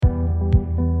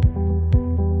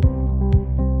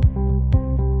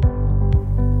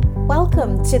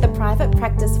Welcome to the Private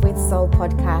Practice with Soul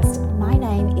podcast. My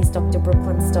name is Dr.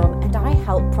 Brooklyn Storm, and I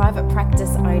help private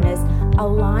practice owners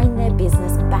align their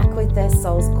business back with their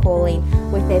soul's calling,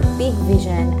 with their big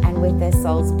vision and with their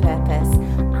soul's purpose.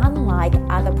 Unlike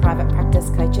other private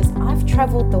practice coaches, I've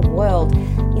traveled the world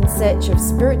in search of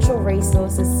spiritual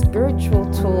resources,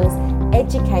 spiritual tools,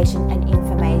 education and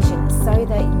information so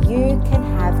that you can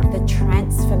have the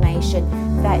transformation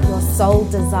that your soul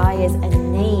desires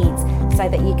and needs so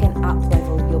that you can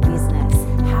up-level your business.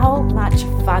 How much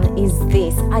fun is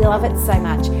this? I love it so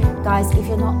much. Guys, if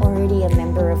you're not already a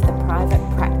member of the Private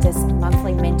Practice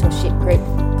Monthly Mentorship Group,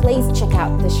 please check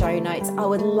out the show notes. I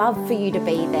would love for you to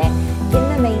be there. In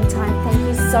the meantime, thank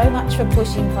you so much for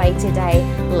pushing play today.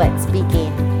 Let's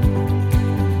begin.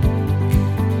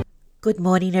 Good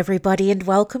morning, everybody, and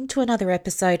welcome to another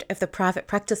episode of the Private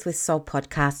Practice with Soul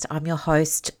podcast. I'm your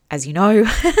host, as you know,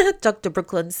 Dr.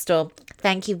 Brooklyn Storm.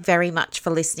 Thank you very much for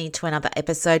listening to another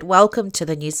episode. Welcome to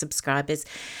the new subscribers.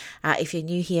 If you're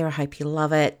new here, I hope you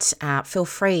love it. Feel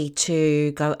free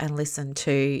to go and listen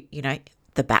to,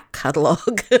 the back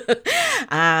catalogue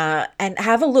and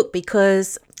have a look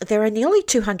because there are nearly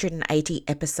 280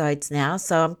 episodes now.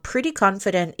 So I'm pretty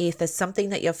confident if there's something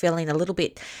that you're feeling a little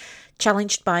bit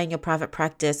challenged by in your private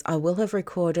practice, I will have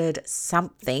recorded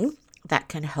something that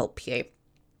can help you.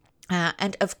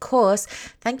 And of course,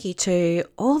 thank you to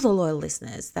all the loyal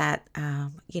listeners that,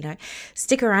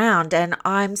 stick around. And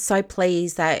I'm so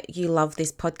pleased that you love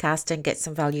this podcast and get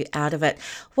some value out of it.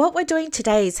 What we're doing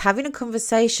today is having a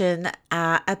conversation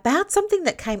about something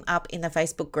that came up in the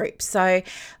Facebook group. So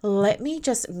let me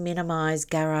just minimize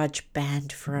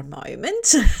GarageBand for a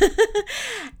moment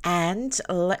and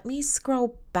let me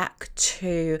scroll back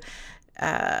to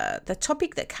the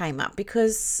topic that came up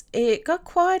because it got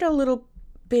quite a little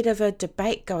bit of a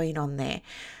debate going on there.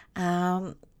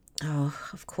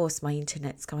 Of course, my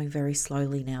internet's going very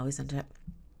slowly now, isn't it?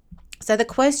 So the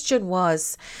question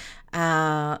was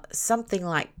something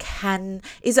like,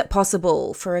 is it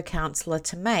possible for a counsellor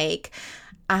to make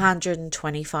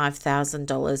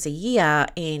 $125,000 a year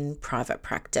in private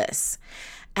practice?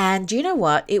 And you know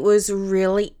what? It was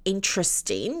really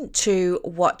interesting to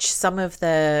watch some of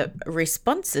the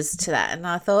responses to that. And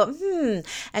I thought,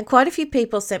 and quite a few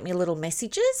people sent me little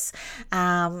messages,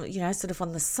 sort of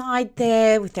on the side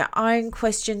there with their own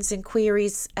questions and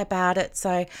queries about it.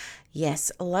 So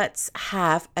yes, let's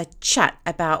have a chat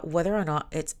about whether or not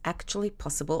it's actually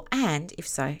possible. And if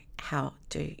so, how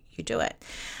do you do it?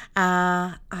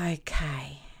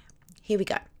 Okay, here we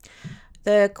go.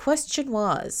 The question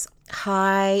was,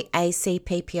 hi,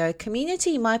 ACPPO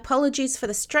community. My apologies for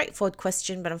the straightforward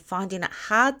question, but I'm finding it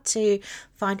hard to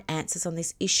find answers on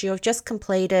this issue. I've just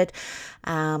completed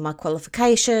my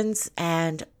qualifications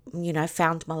and,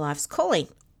 found my life's calling.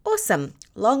 Awesome.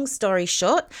 Long story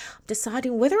short, I'm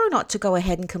deciding whether or not to go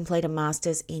ahead and complete a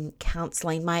master's in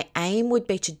counselling. My aim would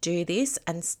be to do this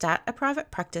and start a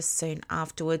private practice soon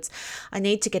afterwards. I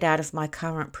need to get out of my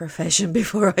current profession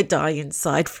before I die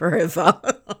inside forever.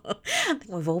 I think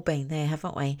we've all been there,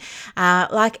 haven't we?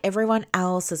 Like everyone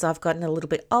else, as I've gotten a little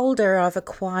bit older, I've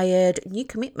acquired new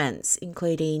commitments,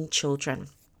 including children.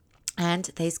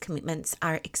 And these commitments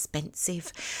are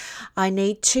expensive. I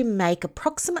need to make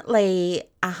approximately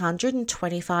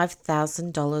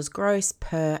 $125,000 gross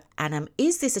per annum.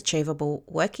 Is this achievable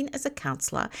working as a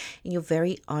counsellor in your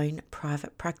very own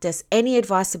private practice? Any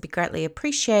advice would be greatly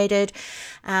appreciated.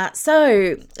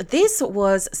 So this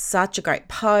was such a great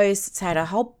post. It's had a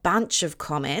whole bunch of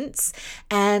comments.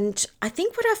 And I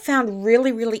think what I found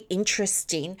really, really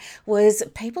interesting was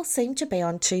people seem to be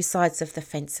on two sides of the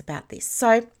fence about this.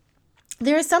 So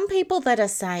there are some people that are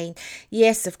saying,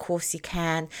 yes, of course you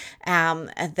can.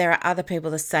 And there are other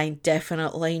people that are saying,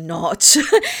 definitely not.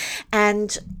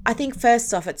 And I think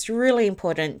first off, it's really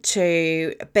important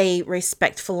to be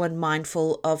respectful and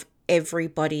mindful of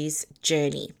everybody's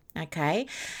journey. Okay.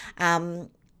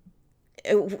 Some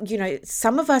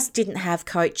of us didn't have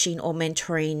coaching or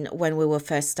mentoring when we were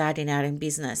first starting out in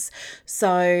business.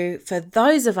 So for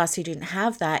those of us who didn't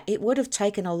have that, it would have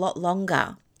taken a lot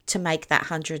longer to make that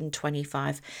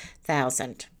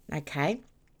 $125,000, okay?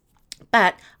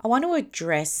 But I want to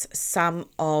address some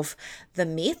of the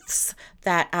myths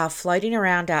that are floating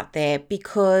around out there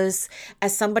because,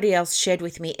 as somebody else shared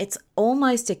with me, it's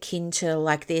almost akin to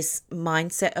like this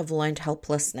mindset of learned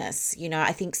helplessness.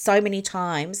 I think so many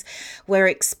times we're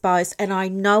exposed, and I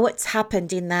know it's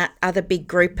happened in that other big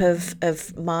group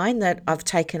of mine that I've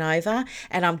taken over,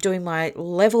 and I'm doing my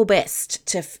level best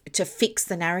to fix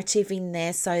the narrative in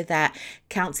there so that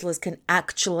counsellors can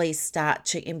actually start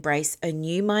to embrace a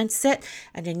new mindset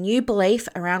and a new belief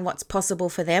around what's possible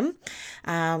for them.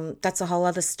 That's a whole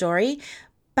other story.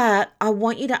 But I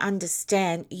want you to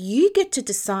understand you get to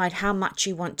decide how much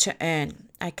you want to earn,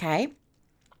 okay?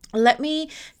 Let me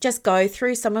just go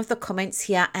through some of the comments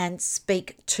here and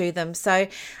speak to them. So,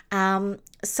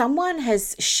 someone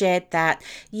has shared that,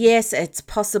 yes, it's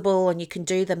possible and you can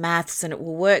do the maths and it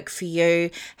will work for you.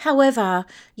 However,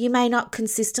 you may not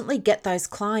consistently get those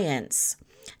clients.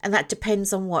 And that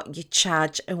depends on what you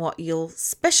charge and what you'll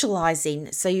specialize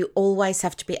in. So you always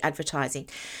have to be advertising.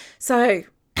 So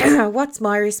what's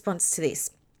my response to this?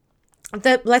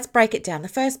 Let's break it down. The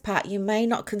first part, you may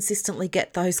not consistently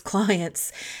get those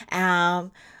clients. I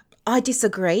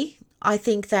disagree. I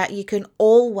think that you can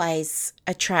always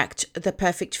attract the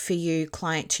perfect for you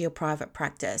client to your private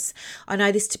practice. I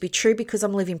know this to be true because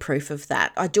I'm living proof of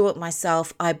that. I do it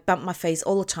myself. I bump my fees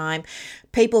all the time.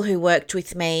 People who worked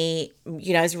with me,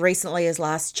 as recently as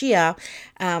last year,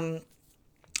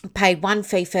 paid one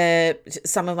fee for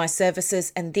some of my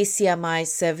services, and this year my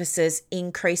services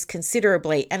increased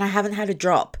considerably, and I haven't had a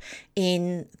drop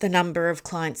in the number of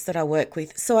clients that I work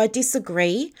with. So I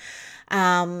disagree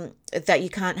that you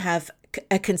can't have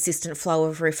a consistent flow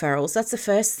of referrals. That's the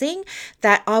first thing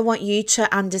that I want you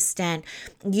to understand.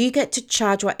 You get to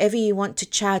charge whatever you want to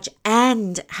charge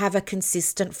and have a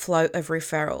consistent flow of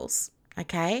referrals.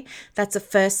 Okay, that's the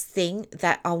first thing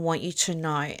that I want you to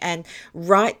know, and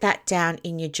write that down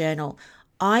in your journal.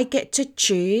 I get to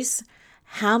choose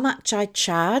how much I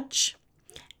charge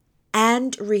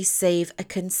and receive a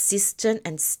consistent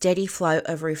and steady flow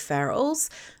of referrals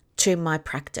to my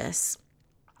practice.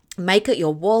 Make it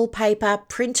your wallpaper,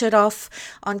 print it off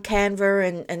on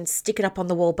Canva and stick it up on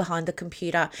the wall behind the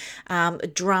computer.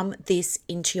 Drum this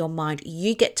into your mind.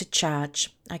 You get to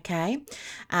charge, okay?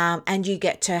 And you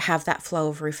get to have that flow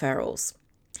of referrals.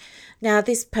 Now,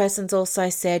 this person's also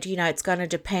said, it's going to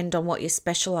depend on what you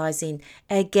specialize in.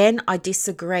 Again, I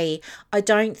disagree. I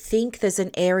don't think there's an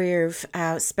area of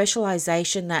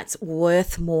specialization that's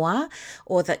worth more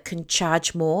or that can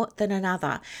charge more than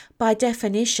another. By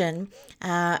definition,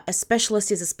 a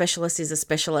specialist is a specialist is a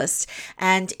specialist.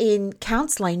 And in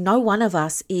counseling, no one of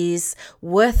us is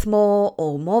worth more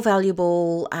or more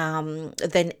valuable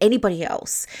than anybody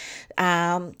else.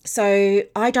 So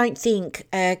I don't think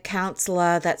a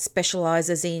counsellor that specialises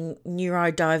in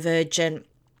neurodivergent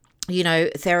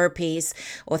therapies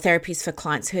or therapies for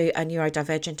clients who are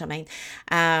neurodivergent,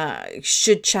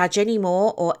 should charge any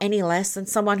more or any less than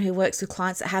someone who works with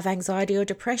clients that have anxiety or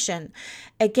depression.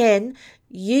 Again,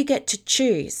 you get to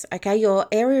choose, okay? Your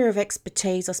area of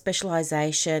expertise or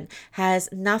specialisation has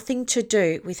nothing to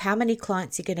do with how many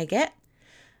clients you're going to get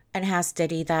and how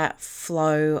steady that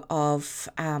flow of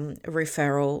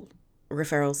referrals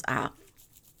are,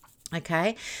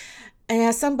 okay? And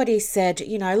now somebody said,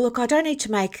 look, I don't need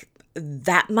to make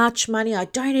that much money. I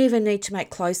don't even need to make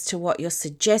close to what you're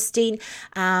suggesting.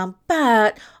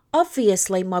 But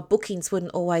obviously my bookings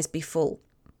wouldn't always be full.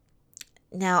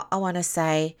 Now I want to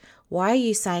say, why are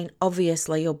you saying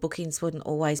obviously your bookings wouldn't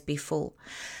always be full?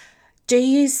 Do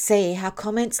you see how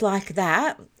comments like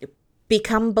that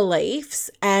become beliefs?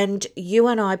 And you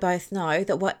and I both know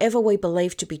that whatever we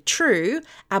believe to be true,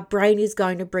 our brain is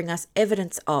going to bring us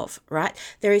evidence of, right?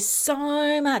 There is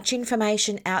so much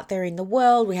information out there in the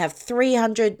world. We have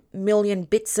 300 million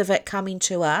bits of it coming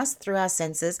to us through our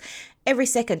senses every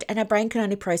second, and our brain can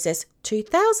only process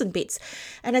 2,000 bits.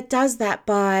 And it does that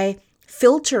by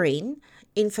filtering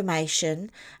information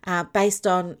based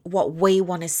on what we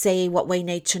want to see, what we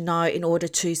need to know in order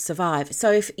to survive.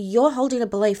 So if you're holding a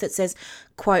belief that says,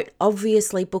 quote,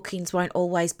 obviously bookings won't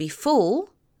always be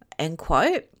full, end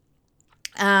quote,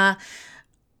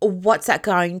 what's that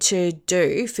going to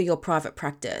do for your private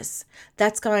practice?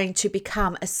 That's going to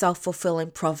become a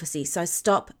self-fulfilling prophecy. So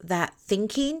stop that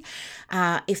thinking.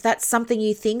 If that's something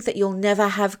you think that you'll never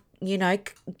have,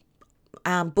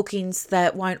 bookings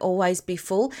that won't always be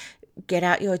full, get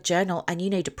out your journal and you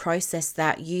need to process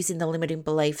that using the limiting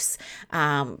beliefs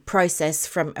process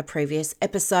from a previous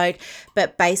episode.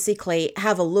 But basically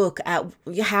have a look at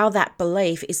how that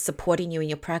belief is supporting you in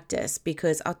your practice,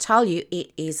 because I'll tell you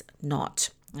it is not.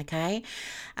 Okay.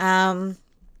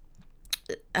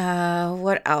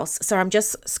 What else? So I'm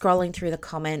just scrolling through the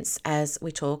comments as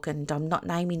we talk, and I'm not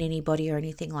naming anybody or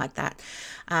anything like that.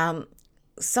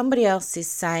 Somebody else is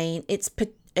saying it's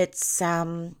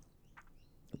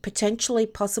potentially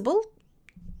possible,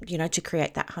 to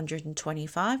create that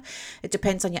 125. It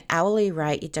depends on your hourly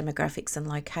rate, your demographics and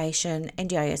location.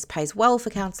 NDIS pays well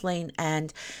for counselling,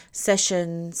 and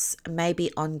sessions may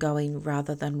be ongoing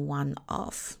rather than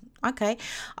one-off. Okay.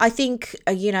 I think,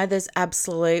 there's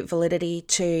absolute validity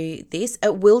to this.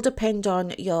 It will depend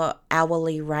on your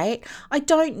hourly rate. I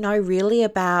don't know really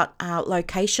about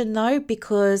location though,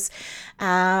 because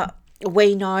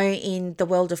we know in the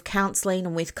world of counselling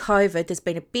and with COVID, there's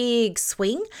been a big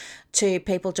swing to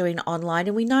people doing online.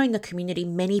 And we know in the community,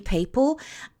 many people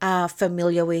are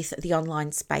familiar with the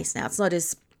online space now. It's not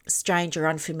as strange or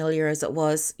unfamiliar as it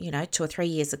was, 2 or 3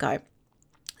 years ago.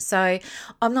 So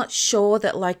I'm not sure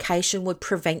that location would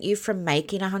prevent you from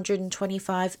making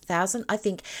 125,000. I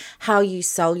think how you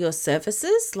sell your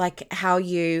services, like how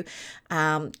you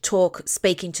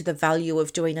speaking to the value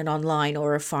of doing an online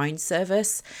or a phone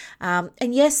service.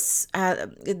 And yes,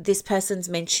 this person's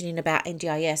mentioning about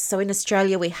NDIS. So in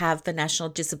Australia, we have the National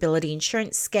Disability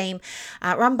Insurance Scheme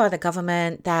run by the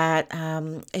government that,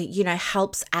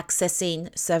 helps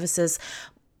accessing services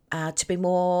to be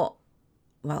more,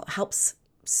 helps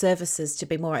services to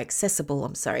be more accessible,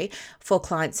 for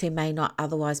clients who may not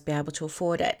otherwise be able to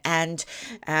afford it. And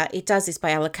it does this by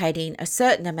allocating a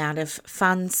certain amount of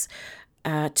funds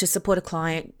to support a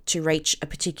client to reach a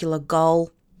particular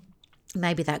goal.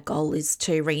 Maybe that goal is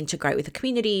to reintegrate with the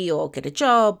community or get a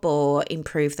job or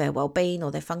improve their well-being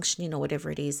or their functioning or whatever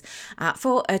it is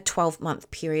for a 12-month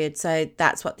period. So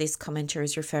that's what this commenter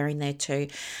is referring there to.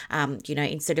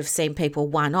 Instead of seeing people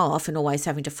one-off and always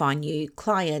having to find new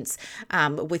clients,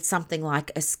 with something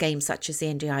like a scheme such as the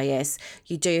NDIS,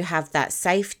 you do have that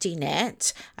safety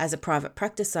net as a private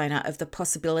practice owner of the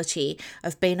possibility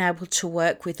of being able to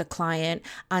work with a client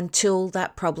until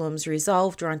that problem's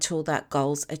resolved or until that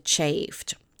goal's achieved.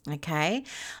 Okay,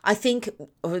 I think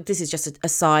this is just a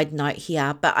side note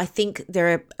here, but I think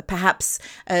there are perhaps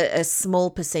a small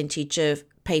percentage of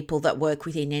people that work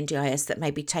within NDIS that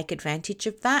maybe take advantage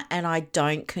of that, and I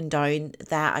don't condone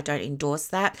that. I don't endorse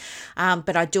that,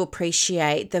 but I do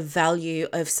appreciate the value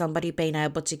of somebody being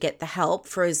able to get the help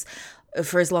for as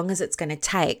long as it's going to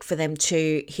take for them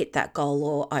to hit that goal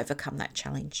or overcome that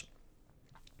challenge.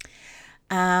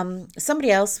 Somebody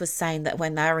else was saying that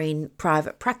when they were in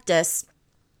private practice,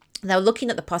 they were looking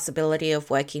at the possibility of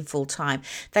working full time.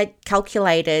 They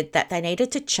calculated that they needed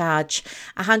to charge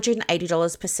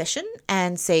 $180 per session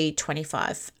and see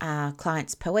 25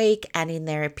 clients per week. And in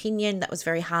their opinion, that was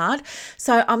very hard.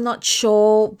 So I'm not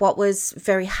sure what was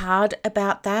very hard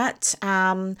about that.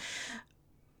 I'm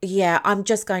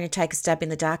just going to take a stab in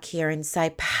the dark here and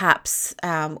say perhaps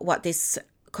what this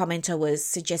commenter was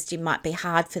suggesting might be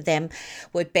hard for them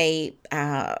would be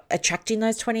attracting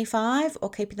those 25 or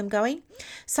keeping them going.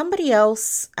 Somebody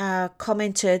else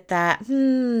commented that,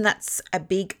 that's a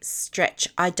big stretch.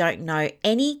 I don't know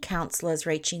any counsellors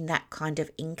reaching that kind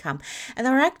of income. And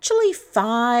there were actually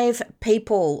 5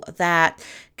 people that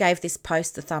gave this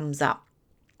post the thumbs up.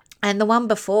 And the one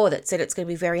before that said it's going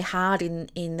to be very hard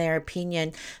in their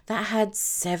opinion, that had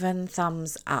 7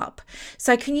 thumbs up.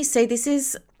 So can you see this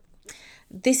is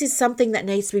something that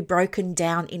needs to be broken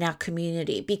down in our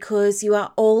community, because you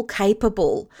are all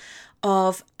capable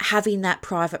of having that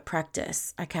private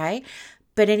practice, okay?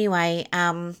 But anyway,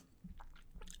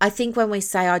 I think when we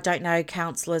say I don't know any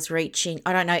counsellors reaching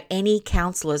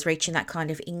that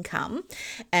kind of income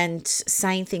and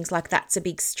saying things like that's a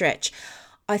big stretch,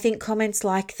 I think comments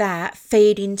like that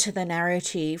feed into the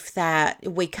narrative that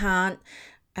we can't,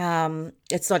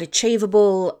 it's not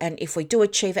achievable, and if we do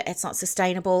achieve it, it's not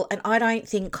sustainable. And I don't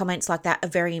think comments like that are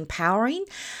very empowering.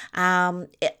 I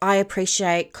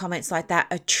appreciate comments like that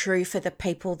are true for the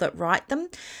people that write them,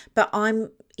 but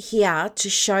I'm here to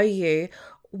show you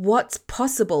what's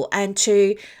possible and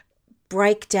to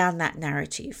break down that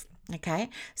narrative. Okay.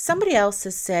 Somebody else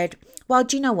has said, well,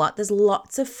 do you know what? There's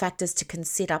lots of factors to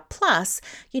consider. Plus,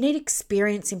 you need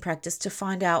experience in practice to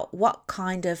find out what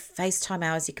kind of FaceTime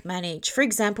hours you can manage. For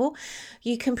example,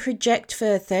 you can project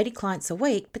for 30 clients a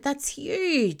week, but that's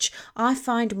huge. I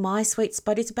find my sweet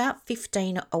spot is about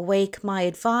 15 a week. My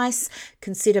advice,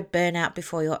 consider burnout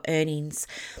before your earnings.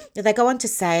 They go on to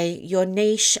say your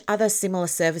niche, other similar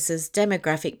services,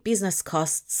 demographic, business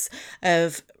costs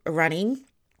of running,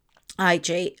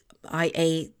 i.e.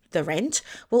 the rent,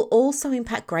 will also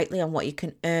impact greatly on what you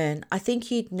can earn. I think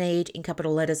you'd need, in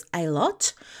capital letters, a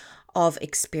lot of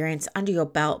experience under your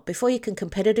belt before you can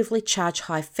competitively charge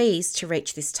high fees to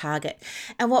reach this target.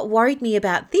 And what worried me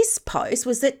about this post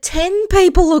was that 10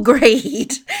 people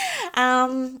agreed.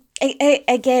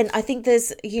 Again, I think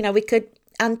there's, we could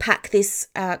unpack this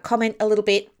comment a little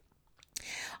bit.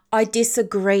 I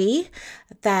disagree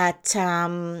that,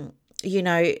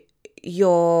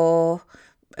 your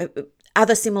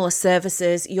other similar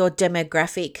services, your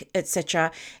demographic,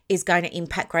 etc., is going to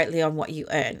impact greatly on what you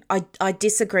earn. I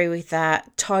disagree with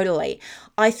that totally.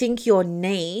 I think your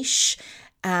niche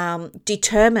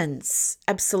determines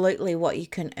absolutely what you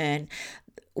can earn.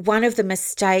 One of the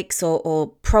mistakes or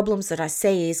problems that I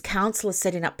see is counsellors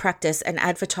setting up practice and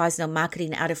advertising or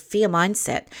marketing out of fear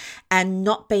mindset and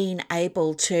not being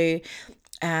able to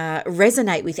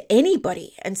resonate with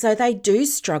anybody. And so they do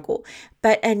struggle.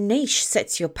 But a niche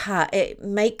sets you apart. It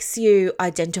makes you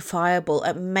identifiable.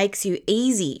 It makes you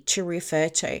easy to refer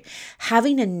to.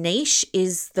 Having a niche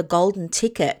is the golden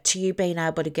ticket to you being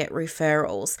able to get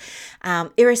referrals,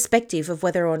 irrespective of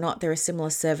whether or not there are similar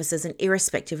services and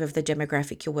irrespective of the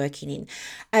demographic you're working in.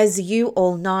 As you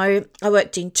all know, I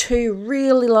worked in two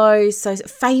really low, so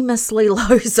famously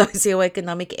low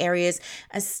socioeconomic areas.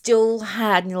 I still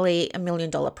had nearly $1 million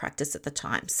practice at the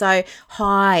time. So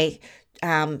high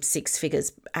six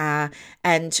figures.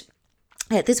 And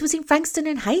this was in Frankston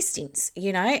and Hastings,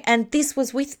 and this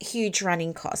was with huge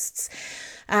running costs.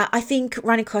 I think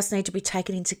running costs need to be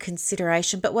taken into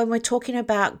consideration, but when we're talking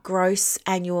about gross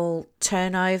annual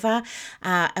turnover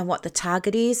and what the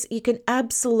target is, you can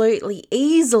absolutely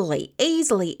easily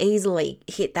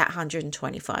hit that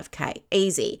 125K,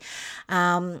 easy.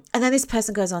 And then this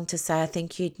person goes on to say, I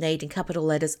think you'd need, in capital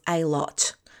letters, a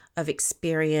lot of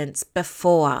experience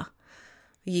before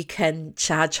you can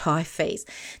charge high fees.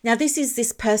 Now, this is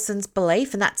this person's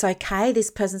belief, and that's okay. This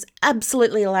person's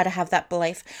absolutely allowed to have that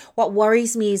belief. What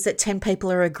worries me is that 10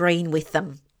 people are agreeing with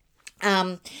them.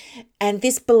 And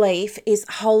this belief is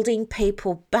holding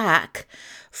people back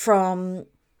from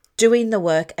doing the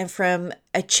work and from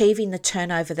achieving the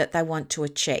turnover that they want to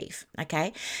achieve.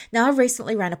 Okay. Now, I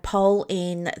recently ran a poll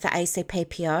in the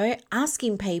ACPPO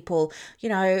asking people,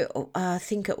 I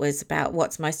think it was about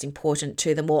what's most important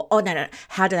to them, or,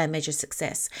 how do they measure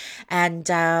success? And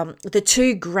the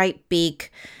two great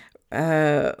big,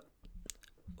 the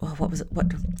ones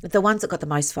that got the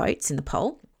most votes in the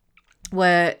poll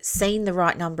were seeing the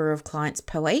right number of clients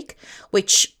per week,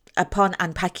 which, upon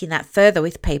unpacking that further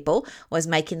with people, was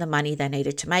making the money they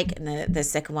needed to make. And the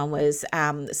second one was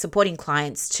supporting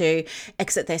clients to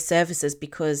exit their services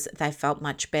because they felt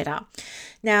much better.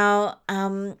 Now,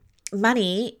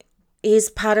 money is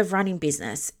part of running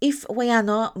business. If we are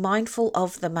not mindful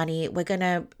of the money, we're going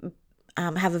to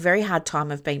have a very hard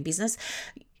time of being business.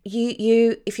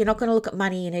 If you're not going to look at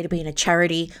money, you need to be in a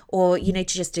charity, or you need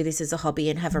to just do this as a hobby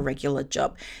and have a regular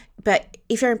job. But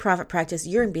if you're in private practice,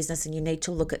 you're in business and you need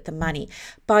to look at the money.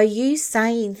 By you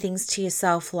saying things to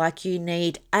yourself like you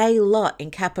need a lot, in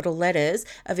capital letters,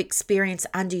 of experience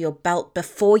under your belt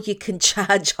before you can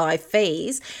charge high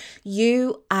fees,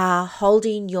 you are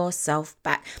holding yourself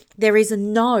back. There is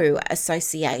no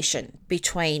association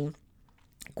between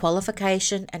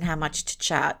qualification and how much to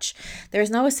charge. There is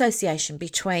no association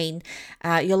between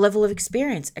your level of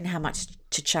experience and how much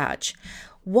to charge.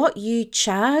 What you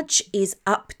charge is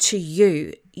up to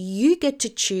you. You get to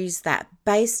choose that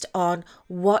based on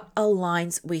what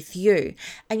aligns with you.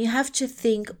 And you have to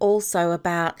think also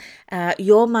about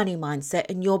your money mindset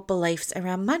and your beliefs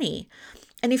around money.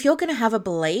 And if you're going to have a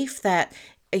belief that,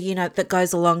 that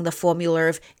goes along the formula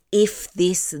of if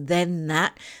this, then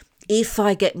that, if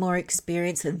I get more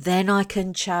experience, then I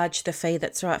can charge the fee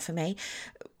that's right for me.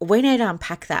 We need to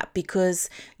unpack that, because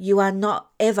you are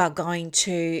not ever going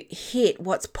to hit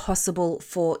what's possible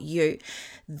for you.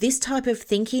 This type of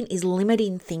thinking is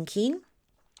limiting thinking.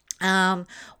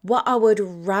 What I would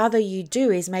rather you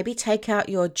do is maybe take out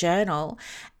your journal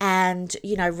and,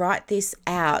 write this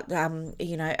out,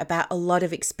 about a lot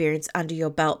of experience under your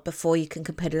belt before you can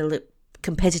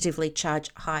competitively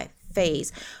charge high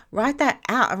fees. Write that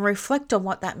out and reflect on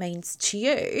what that means to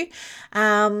you,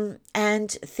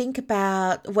 and think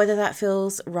about whether that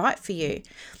feels right for you.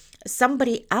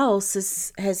 Somebody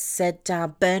else has said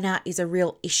burnout is a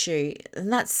real issue,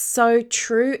 and that's so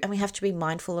true, and we have to be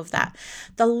mindful of that.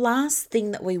 The last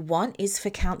thing that we want is for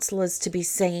counsellors to be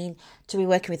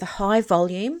working with a high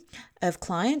volume of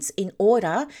clients in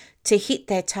order to hit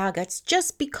their targets,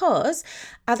 just because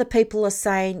other people are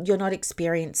saying you're not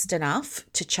experienced enough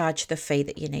to charge the fee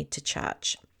that you need to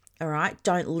charge. All right,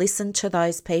 don't listen to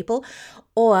those people,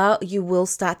 or you will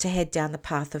start to head down the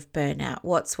path of burnout.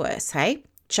 What's worse, hey?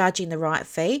 Charging the right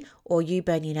fee, or you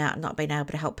burning out and not being able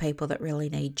to help people that really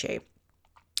need you.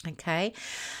 Okay.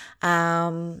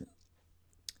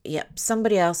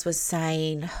 Somebody else was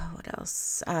saying, what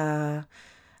else?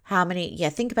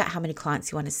 Think about how many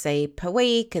clients you want to see per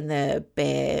week and the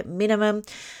bare minimum.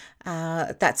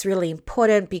 That's really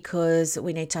important because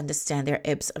we need to understand their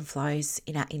ebbs and flows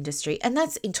in our industry. And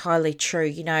that's entirely true.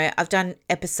 You know, I've done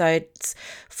episodes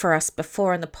for us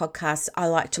before on the podcast. I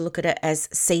like to look at it as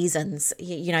seasons.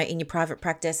 You know, in your private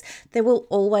practice, there will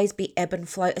always be ebb and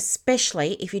flow,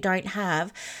 especially if you don't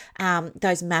have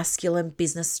those masculine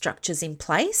business structures in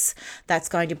place. That's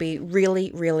going to be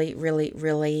really, really, really,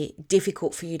 really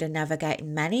difficult for you to navigate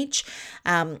and manage.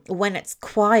 When it's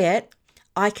quiet,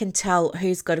 I can tell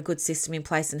who's got a good system in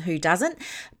place and who doesn't,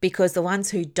 because the ones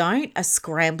who don't are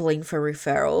scrambling for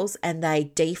referrals and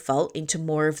they default into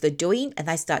more of the doing, and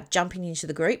they start jumping into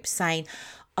the group saying,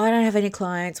 I don't have any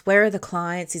clients. Where are the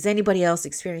clients? Is anybody else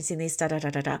experiencing this? Da, da,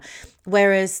 da, da, da.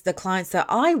 Whereas the clients that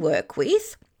I work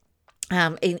with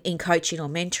in coaching or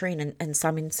mentoring and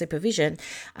some in supervision,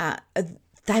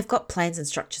 they've got plans and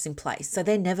structures in place. So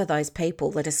they're never those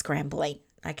people that are scrambling.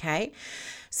 Okay.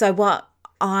 So what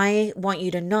I want you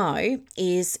to know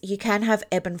is you can have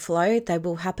ebb and flow. They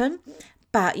will happen,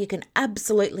 but you can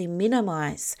absolutely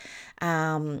minimize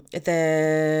what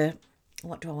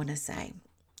do I want to say?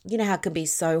 You know how it can be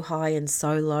so high and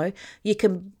so low? You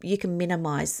can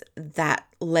minimize that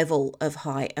level of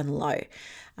high and low.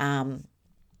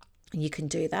 You can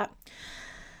do that.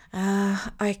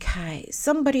 Okay.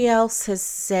 Somebody else has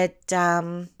said,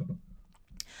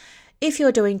 if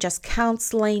you're doing just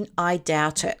counseling, I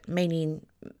doubt it, meaning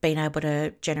being able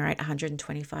to generate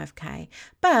 125K.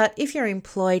 But if you're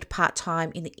employed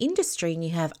part-time in the industry and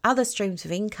you have other streams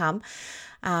of income,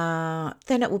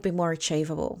 then it will be more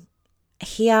achievable.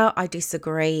 Here, I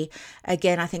disagree.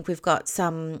 Again, I think we've got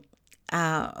some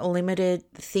limited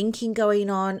thinking going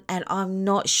on, and I'm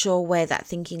not sure where that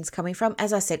thinking's coming from.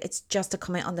 As I said, it's just a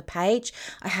comment on the page.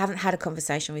 I haven't had a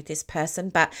conversation with this person,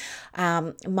 but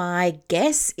my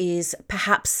guess is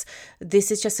perhaps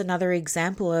this is just another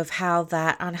example of how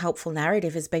that unhelpful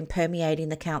narrative has been permeating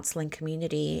the counselling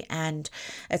community, and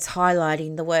it's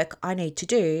highlighting the work I need to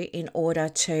do in order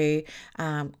to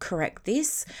correct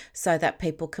this so that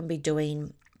people can be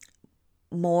doing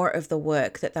more of the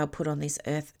work that they'll put on this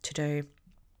earth to do.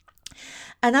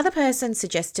 Another person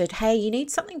suggested, hey, you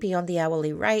need something beyond the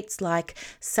hourly rates, like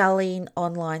selling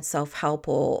online self-help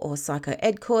or psycho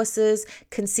ed courses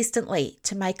consistently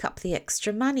to make up the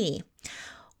extra money.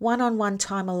 One-on-one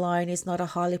time alone is not a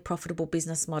highly profitable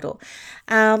business model.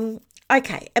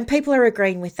 Okay, and people are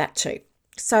agreeing with that too.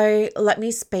 So let me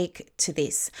speak to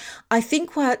this. I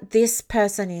think what this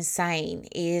person is saying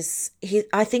is,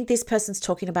 I think this person's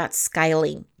talking about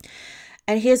scaling.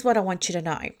 And here's what I want you to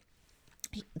know.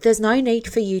 There's no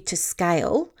need for you to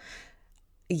scale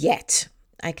yet,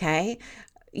 okay?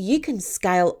 You can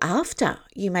scale after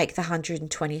you make the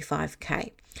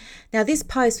 125K. Now, this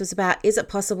post was about, is it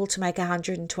possible to make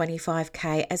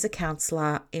 125K as a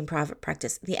counsellor in private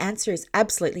practice? The answer is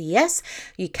absolutely yes.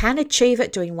 You can achieve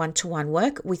it doing one-to-one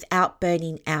work without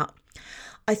burning out.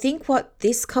 I think what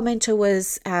this commenter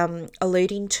was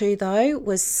alluding to, though,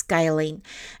 was scaling.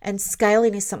 And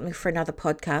scaling is something for another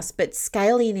podcast, but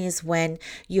scaling is when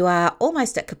you are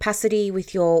almost at capacity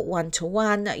with your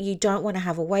one-to-one. You don't want to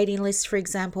have a waiting list, for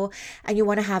example, and you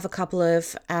want to have a couple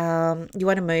of, you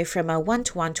want to move from a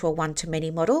one-to-one to a one-to-many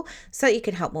model so that you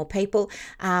can help more people.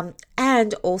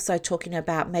 And also talking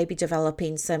about maybe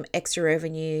developing some extra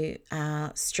revenue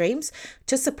streams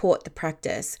to support the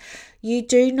practice. You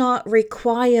do not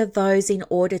require those in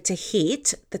order to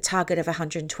hit the target of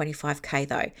 125K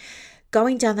though.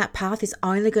 Going down that path is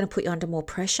only going to put you under more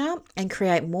pressure and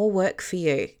create more work for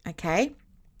you, okay?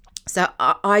 So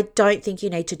I don't think you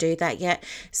need to do that yet.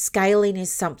 Scaling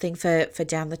is something for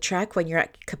down the track when you're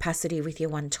at capacity with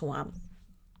your one-to-one.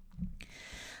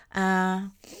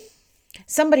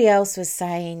 Somebody else was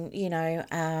saying,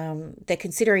 they're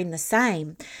considering the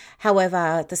same.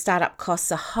 However, the startup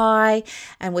costs are high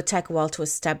and would take a while to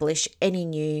establish any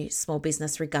new small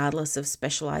business, regardless of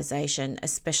specialization,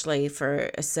 especially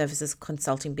for a services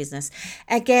consulting business.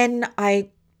 Again, I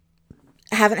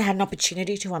haven't had an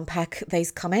opportunity to unpack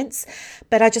these comments,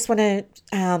 but I just want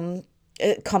to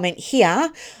comment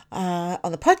here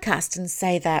on the podcast and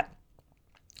say that,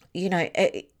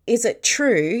 is it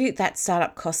true that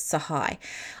startup costs are high?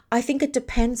 I think it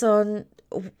depends on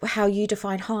how you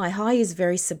define high. High is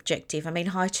very subjective. I mean,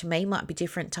 high to me might be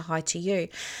different to high to you.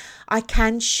 I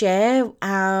can share,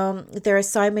 there are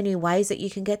so many ways that you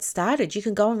can get started. You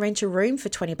can go and rent a room for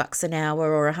 $20 an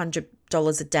hour or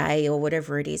 $100 a day or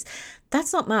whatever it is.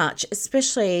 That's not much,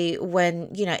 especially when,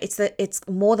 it's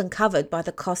more than covered by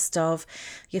the cost of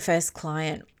your first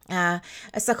client. A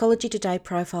Psychology Today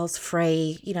profile's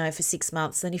free, for 6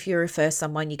 months. And if you refer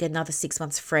someone, you get another 6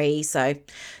 months free. So,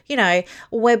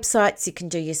 websites you can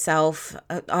do yourself.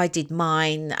 I did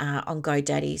mine on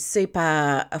GoDaddy,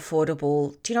 super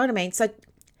affordable. Do you know what I mean? So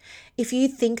if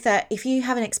you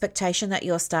have an expectation that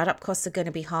your startup costs are going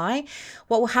to be high,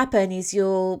 what will happen is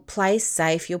you'll play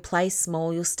safe, you'll play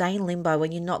small, you'll stay in limbo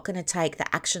when you're not going to take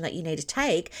the action that you need to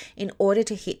take in order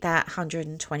to hit that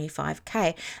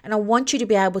 125K. And I want you to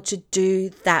be able to do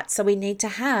that. So we need to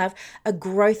have a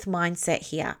growth mindset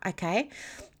here, okay?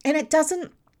 And it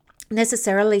doesn't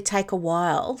necessarily take a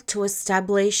while to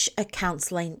establish a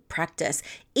counseling practice.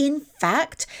 In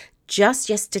fact, just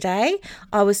yesterday,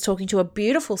 I was talking to a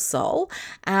beautiful soul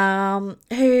who,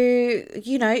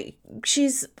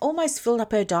 she's almost filled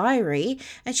up her diary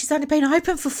and she's only been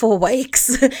open for 4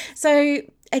 weeks. So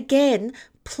again,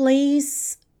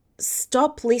 please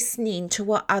stop listening to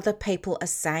what other people are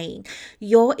saying.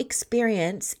 Your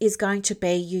experience is going to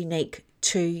be unique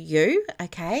to you,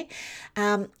 okay?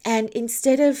 And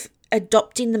instead of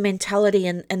adopting the mentality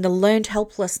and the learned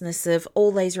helplessness of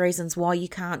all these reasons why you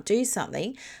can't do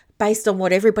something, based on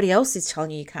what everybody else is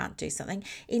telling you can't do something.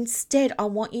 Instead, I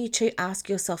want you to ask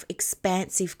yourself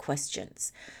expansive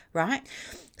questions, right?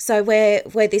 So where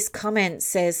this comment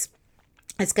says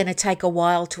it's going to take a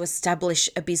while to establish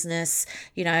a business,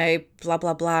 blah,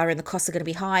 blah, blah, and the costs are going to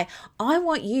be high. I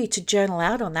want you to journal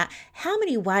out on that. How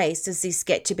many ways does this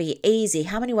get to be easy?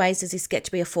 How many ways does this get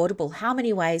to be affordable? How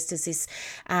many ways does this,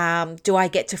 do I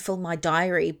get to fill my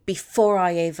diary before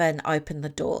I even open the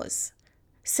doors?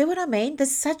 See what I mean?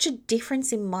 There's such a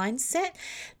difference in mindset.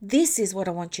 This is what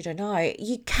I want you to know.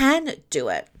 You can do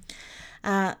it.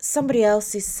 Somebody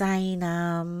else is saying,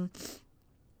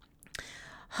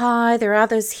 hi, there are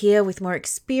others here with more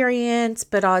experience,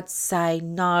 but I'd say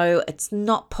no, it's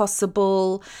not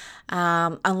possible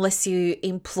unless you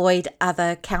employed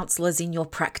other counsellors in your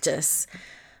practice.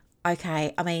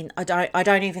 Okay, I mean, I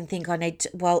don't even think I need to,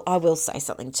 well, I will say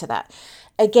something to that.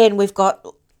 Again, we've got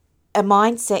a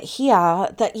mindset here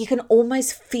that you can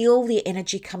almost feel the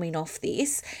energy coming off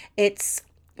this. It's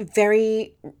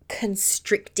very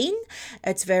constricting.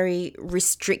 It's very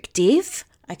restrictive.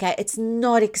 Okay, it's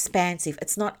not expansive.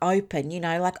 It's not open.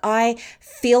 Like I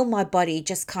feel my body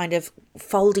just kind of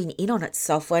folding in on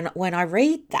itself when I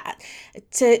read that.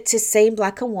 To see in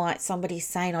black and white somebody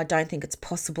saying, I don't think it's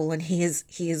possible and here's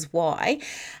why.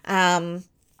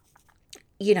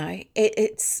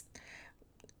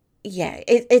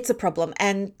 It's a problem,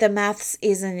 and the maths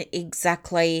isn't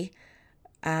exactly,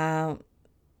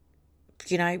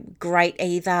 great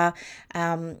either.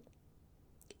 I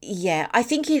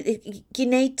think you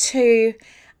need to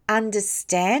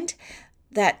understand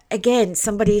that, again,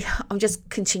 I'm just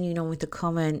continuing on with the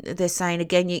comment. They're saying,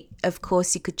 again, of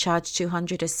course, you could charge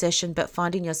 $200 a session, but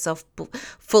finding yourself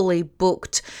fully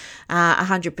booked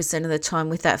 100% of the time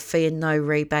with that fee and no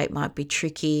rebate might be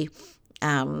tricky.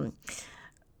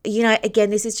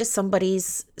 Again, this is just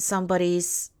somebody's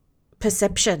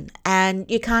perception, and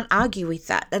you can't argue with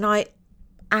that. And I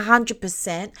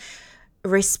 100%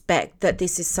 respect that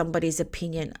this is somebody's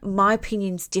opinion. My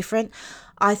opinion's different.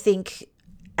 I think,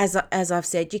 as I've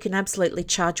said, you can absolutely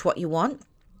charge what you want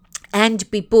and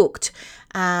be booked.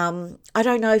 I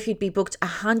don't know if you'd be booked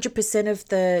 100% of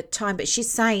the time, but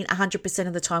she's saying 100%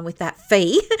 of the time with that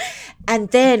fee and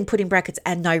then put in brackets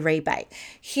and no rebate.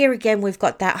 Here again, we've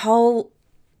got that whole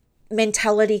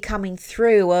mentality coming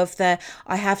through of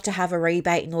I have to have a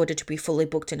rebate in order to be fully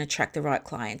booked and attract the right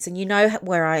clients. And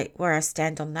where I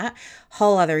stand on that.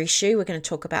 Whole other issue. We're going to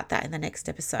talk about that in the next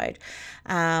episode.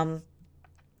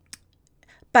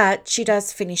 But she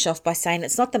does finish off by saying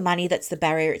it's not the money that's the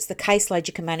barrier, it's the caseload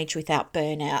you can manage without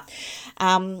burnout.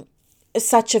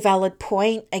 Such a valid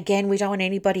point. Again, we don't want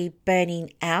anybody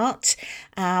burning out.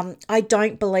 I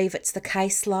don't believe it's the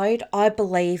caseload. I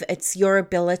believe it's your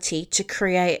ability to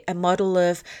create a model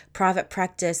of private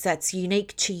practice that's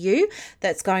unique to you,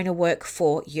 that's going to work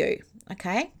for you.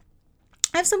 Okay?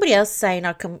 I have somebody else saying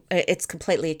it's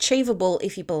completely achievable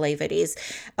if you believe it is.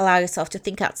 Allow yourself to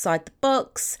think outside the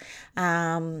box.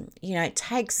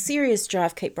 Take serious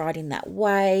drive, keep riding that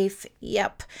wave.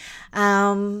 Yep.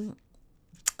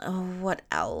 What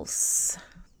else?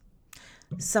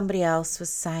 Somebody else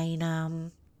was saying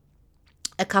a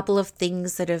couple of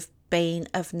things that have been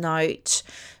of note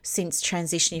since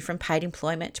transitioning from paid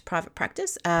employment to private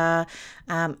practice are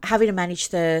having to manage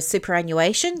the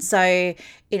superannuation. So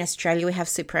in Australia, we have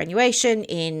superannuation.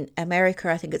 In America,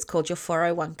 I think it's called your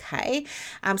 401k.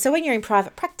 So when you're in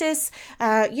private practice,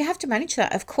 you have to manage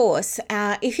that, of course.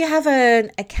 If you have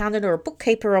an accountant or a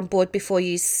bookkeeper on board before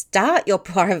you start your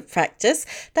private practice,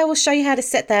 they will show you how to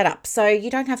set that up. So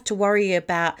you don't have to worry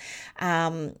about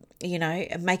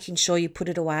making sure you put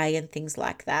it away and things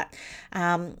like that.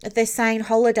 They're saying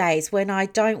holidays. When I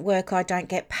don't work, I don't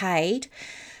get paid.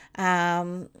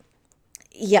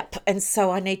 Yep. And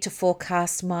so I need to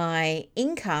forecast my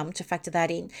income to factor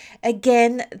that in.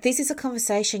 Again, this is a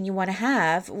conversation you want to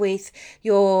have with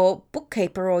your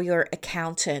bookkeeper or your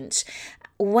accountant.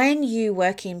 When you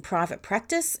work in private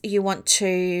practice, you want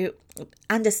to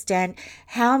understand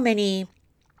how many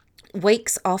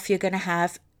weeks off you're going to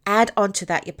have. Add onto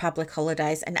that your public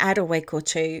holidays and add a week or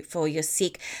two for your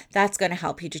sick. That's going to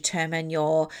help you determine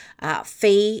your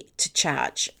fee to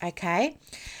charge. Okay.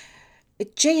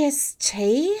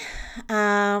 GST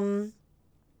and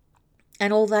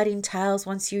all that entails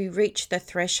once you reach the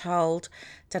threshold.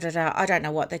 I don't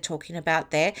know what they're talking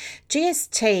about there.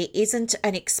 GST isn't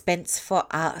an expense for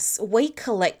us. We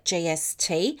collect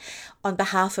GST on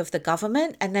behalf of the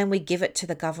government and then we give it to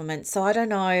the government. So I don't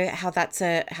know how that's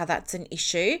an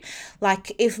issue.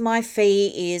 Like if my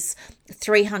fee is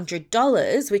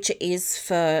 $300, which it is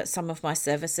for some of my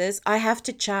services, I have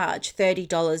to charge $30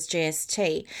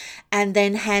 GST and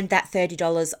then hand that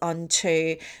 $30 on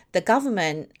to the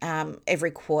government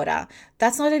every quarter.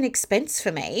 That's not an expense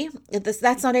for me.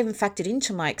 That's not even factored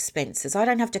into my expenses. I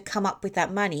don't have to come up with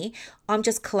that money. I'm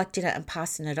just collecting it and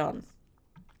passing it on.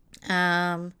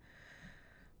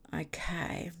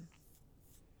 Okay.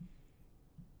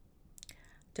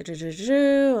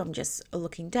 I'm just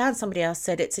looking down. Somebody else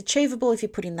said it's achievable if you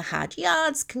put in the hard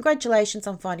yards. Congratulations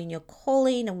on finding your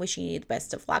calling and wishing you the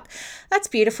best of luck. That's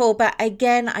beautiful. But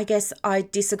again, I guess I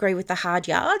disagree with the hard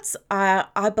yards.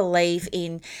 I believe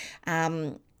in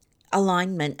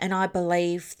alignment, and I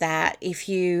believe that if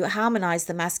you harmonize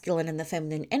the masculine and the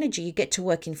feminine energy, you get to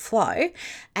work in flow,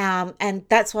 and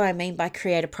that's what I mean by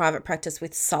create a private practice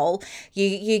with soul.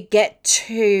 You get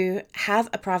to have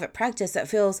a private practice that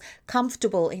feels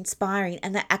comfortable, inspiring,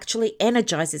 and that actually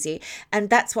energizes you, and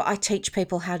that's what I teach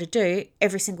people how to do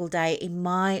every single day in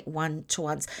my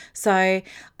one-to-ones. So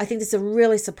I think this is a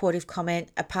really supportive comment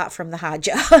apart from the hard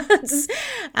yards.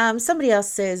 Somebody else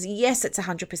says yes, it's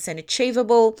 100%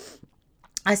 achievable.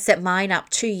 I set mine up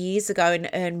 2 years ago and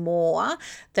earn more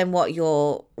than what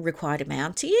your required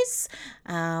amount is.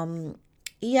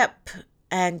 Yep.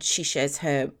 And she shares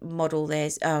her model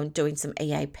there, doing some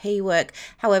EAP work.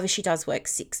 However, she does work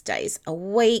 6 days a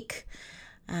week.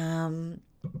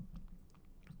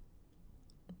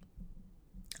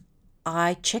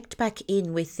 I checked back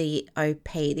in with the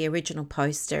OP, the original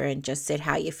poster, and just said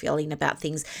how you're feeling about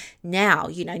things now,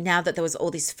 now that there was all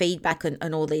this feedback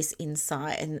and all this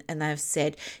insight, and they've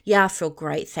said, yeah, I feel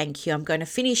great, thank you. I'm going to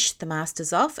finish the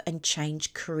Masters off and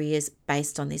change careers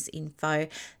based on this info.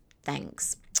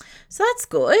 Thanks. So that's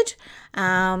good.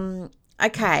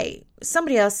 Okay,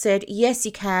 somebody else said, yes,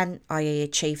 you can, i.e.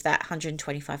 achieve that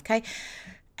 125K.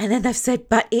 And then they've said,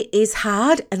 but it is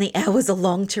hard and the hours are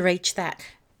long to reach that.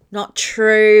 Not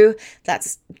true.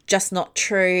 That's just not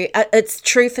true. It's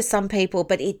true for some people,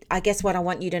 but I guess what I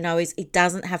want you to know is it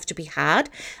doesn't have to be hard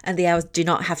and the hours do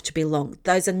not have to be long.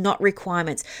 Those are not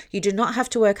requirements. You do not have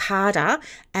to work harder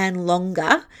and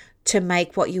longer to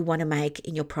make what you want to make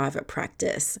in your private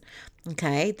practice.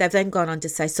 Okay. They've then gone on to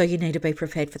say, so you need to be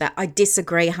prepared for that. I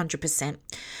disagree 100%.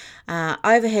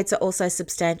 Overheads are also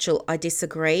substantial. I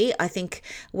disagree. I think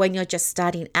when you're just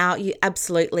starting out, you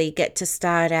absolutely get to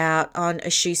start out on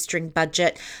a shoestring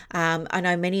budget. I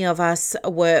know many of us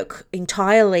work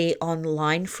entirely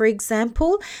online, for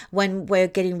example, when we're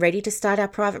getting ready to start our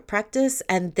private practice,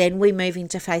 and then we move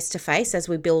into face-to-face as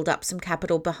we build up some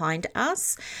capital behind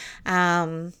us.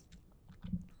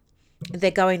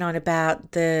 They're going on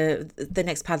about the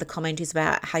next part of the comment is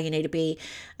about how you need to be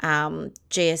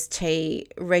GST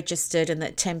registered and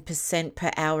that 10%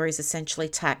 per hour is essentially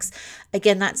tax.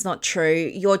 Again, that's not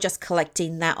true. You're just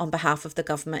collecting that on behalf of the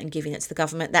government and giving it to the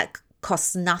government. That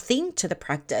costs nothing to the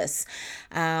practice.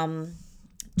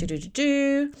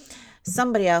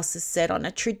 Somebody else has said on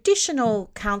a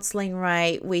traditional counselling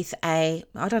rate with I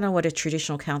don't know what a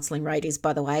traditional counselling rate is,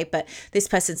 by the way, but this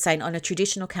person's saying on a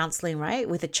traditional counselling rate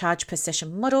with a charge per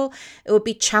session model, it would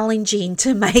be challenging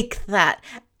to make that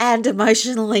and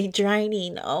emotionally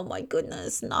draining. Oh my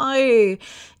goodness, no.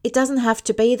 It doesn't have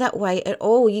to be that way at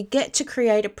all. You get to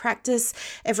create a practice,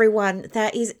 everyone,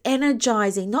 that is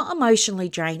energizing, not emotionally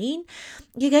draining.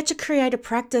 You get to create a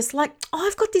practice like, oh,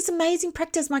 I've got this amazing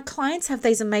practice. My clients have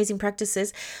these amazing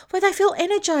practices where they feel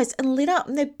energized and lit up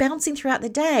and they're bouncing throughout the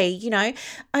day. You know,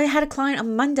 I had a client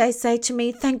on Monday say to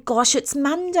me, thank gosh, it's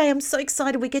Monday. I'm so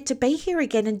excited we get to be here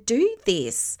again and do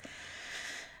this.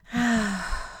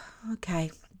 Okay.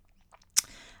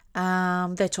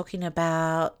 They're talking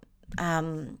about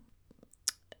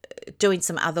doing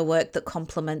some other work that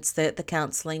complements the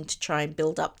counselling to try and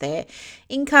build up their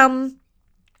income.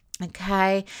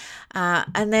 Okay.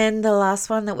 And then the last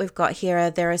one that we've got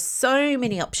here, there are so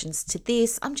many options to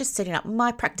this. I'm just setting up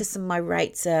my practice and my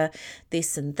rates are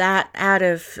this and that. Out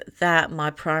of that, my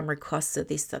primary costs are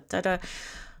this, that.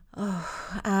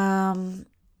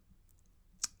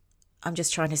 I'm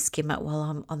just trying to skim it while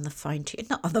I'm on the phone to you.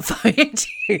 Not on the phone to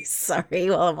you,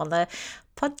 sorry, while I'm on the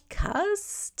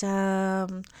podcast.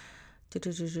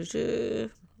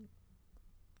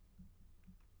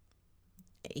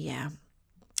 Yeah.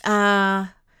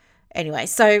 Anyway,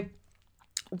 so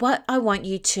what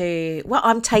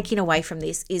I'm taking away from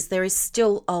this is there is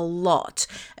still a lot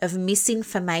of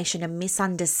misinformation and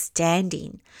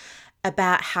misunderstanding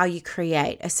about how you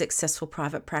create a successful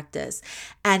private practice.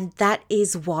 And that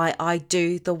is why I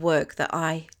do the work that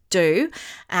I do,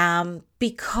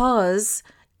 because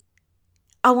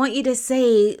I want you to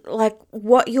see like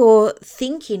what you're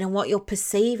thinking and what you're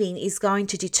perceiving is going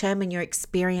to determine your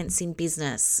experience in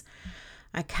business.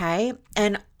 Okay.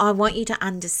 And I want you to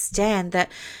understand that,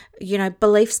 you know,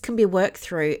 beliefs can be worked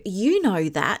through. You know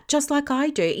that just like I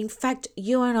do. In fact,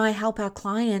 you and I help our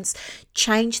clients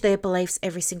change their beliefs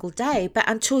every single day. But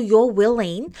until you're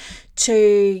willing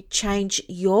to change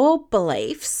your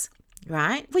beliefs,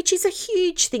 right, which is a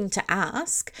huge thing to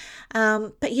ask,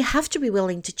 but you have to be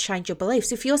willing to change your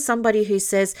beliefs. If you're somebody who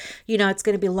says, you know, it's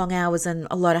going to be long hours and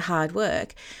a lot of hard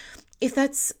work, if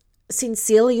that's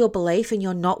sincerely your belief and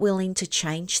you're not willing to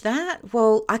change that,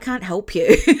 well, I can't help you.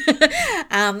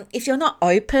 If you're not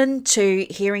open to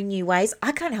hearing new ways,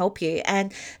 I can't help you.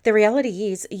 And the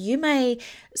reality is you may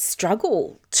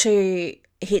struggle to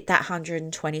hit that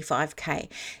 125K.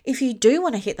 If you do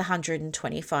want to hit the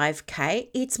 125K,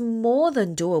 it's more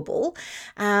than doable.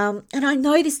 And I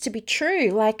know this to be true.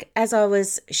 Like as I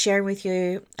was sharing with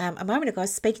you a moment ago, I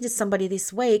was speaking to somebody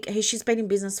this week who she's been in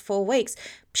business 4 weeks.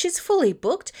 She's fully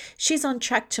booked. She's on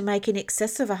track to make in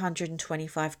excess of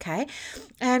 125K.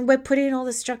 And we're putting all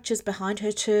the structures behind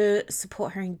her to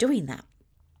support her in doing that.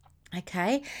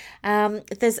 Okay.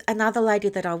 There's another lady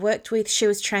that I worked with. She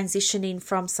was transitioning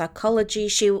from psychology.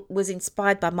 She was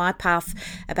inspired by my path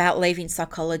about leaving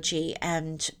psychology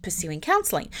and pursuing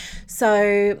counseling.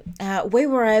 So we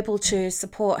were able to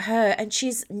support her, and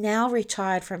she's now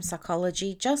retired from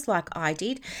psychology, just like I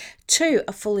did, to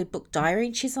a fully booked diary,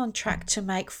 and she's on track to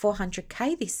make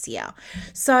 400K this year.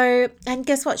 So, and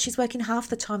guess what? She's working half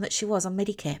the time that she was on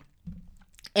Medicare.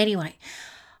 Anyway,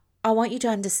 I want you to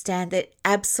understand that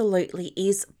absolutely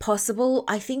is possible.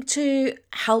 I think to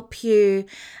help you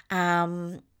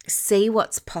see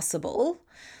what's possible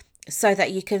so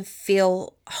that you can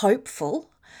feel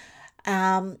hopeful,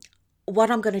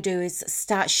 what I'm going to do is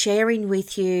start sharing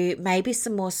with you maybe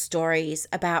some more stories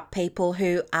about people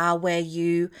who are where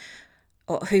you,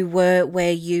 or who were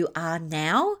where you are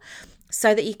now,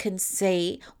 so that you can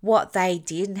see what they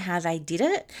did and how they did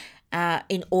it.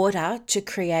 In order to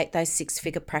create those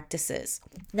 6-figure practices.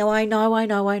 Now, I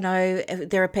know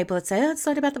there are people that say, oh, it's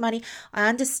not about the money. I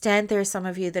understand there are some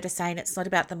of you that are saying it's not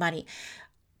about the money.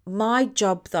 My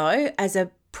job, though, as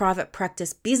a private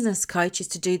practice business coach is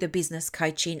to do the business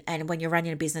coaching. And when you're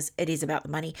running a business, it is about the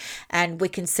money. And we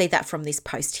can see that from this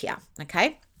post here,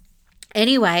 okay?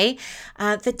 Anyway,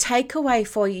 the takeaway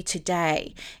for you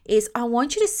today is I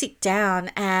want you to sit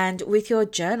down and with your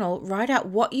journal, write out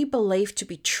what you believe to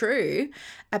be true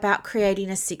about creating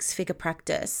a 6-figure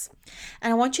practice.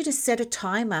 And I want you to set a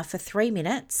timer for 3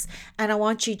 minutes, and I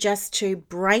want you just to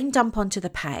brain dump onto the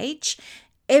page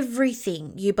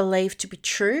everything you believe to be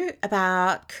true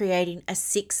about creating a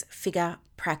 6-figure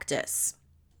practice.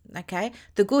 Okay?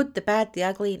 The good, the bad, the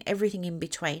ugly, and everything in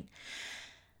between.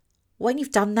 When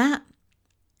you've done that,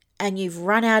 and you've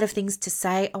run out of things to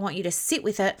say, I want you to sit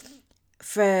with it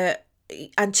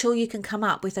until you can come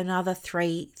up with another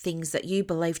 3 things that you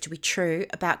believe to be true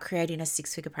about creating a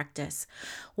 6-figure practice.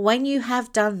 When you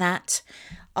have done that,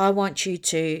 I want you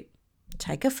to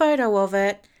take a photo of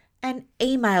it and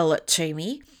email it to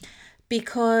me,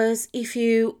 because if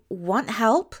you want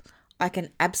help, I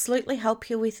can absolutely help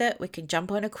you with it. We can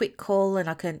jump on a quick call and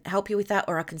I can help you with that,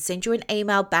 or I can send you an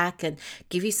email back and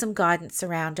give you some guidance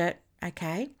around it.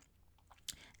 Okay.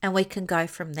 And we can go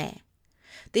from there.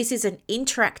 This is an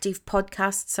interactive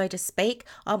podcast, so to speak.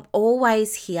 I'm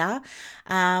always here.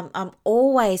 I'm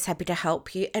always happy to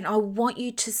help you. And I want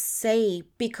you to see,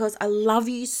 because I love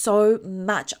you so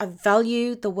much. I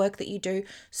value the work that you do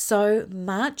so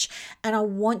much. And I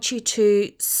want you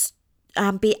to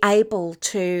be able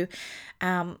to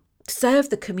serve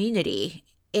the community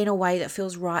in a way that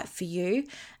feels right for you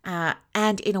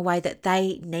and in a way that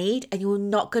they need. And you're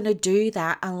not going to do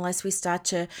that unless we start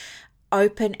to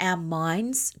open our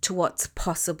minds to what's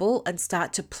possible and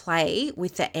start to play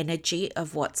with the energy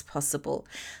of what's possible.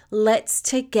 Let's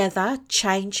together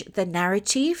change the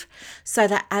narrative so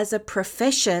that as a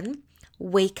profession,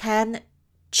 we can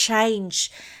change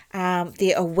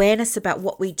the awareness about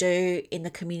what we do in the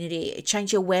community,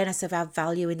 change the awareness of our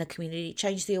value in the community,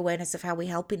 change the awareness of how we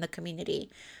help in the community.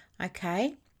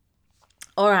 Okay.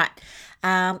 All right.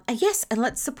 And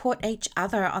let's support each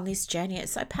other on this journey.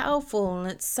 It's so powerful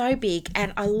and it's so big,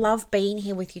 and I love being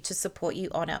here with you to support you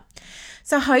on it.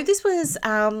 So I hope this was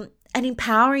an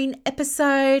empowering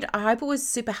episode. I hope it was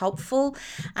super helpful.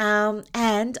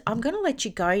 And I'm going to let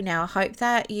you go now. I hope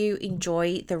that you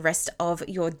enjoy the rest of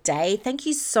your day. Thank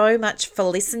you so much for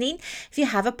listening. If you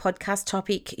have a podcast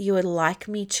topic you would like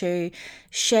me to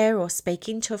share or speak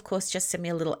into, of course, just send me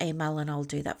a little email and I'll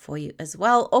do that for you as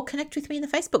well, or connect with me in the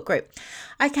Facebook group.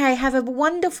 Okay, have a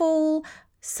wonderful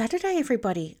Saturday,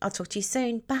 everybody. I'll talk to you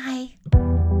soon. Bye.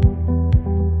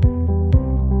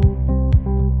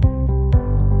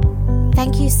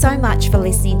 Thank you so much for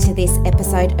listening to this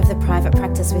episode of the Private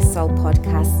Practice with Soul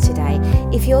podcast today.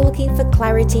 If you're looking for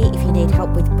clarity, if you need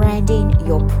help with branding,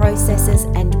 your processes,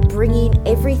 and bringing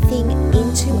everything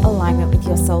into alignment with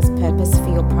your soul's purpose for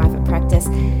your private practice,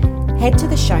 head to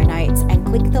the show notes and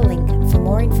click the link for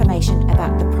more information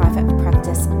about the Private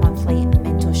Practice Monthly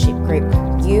Mentorship Group.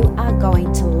 You are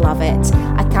going to love it.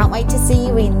 I can't wait to see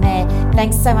you in there.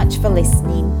 Thanks so much for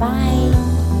listening.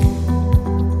 Bye.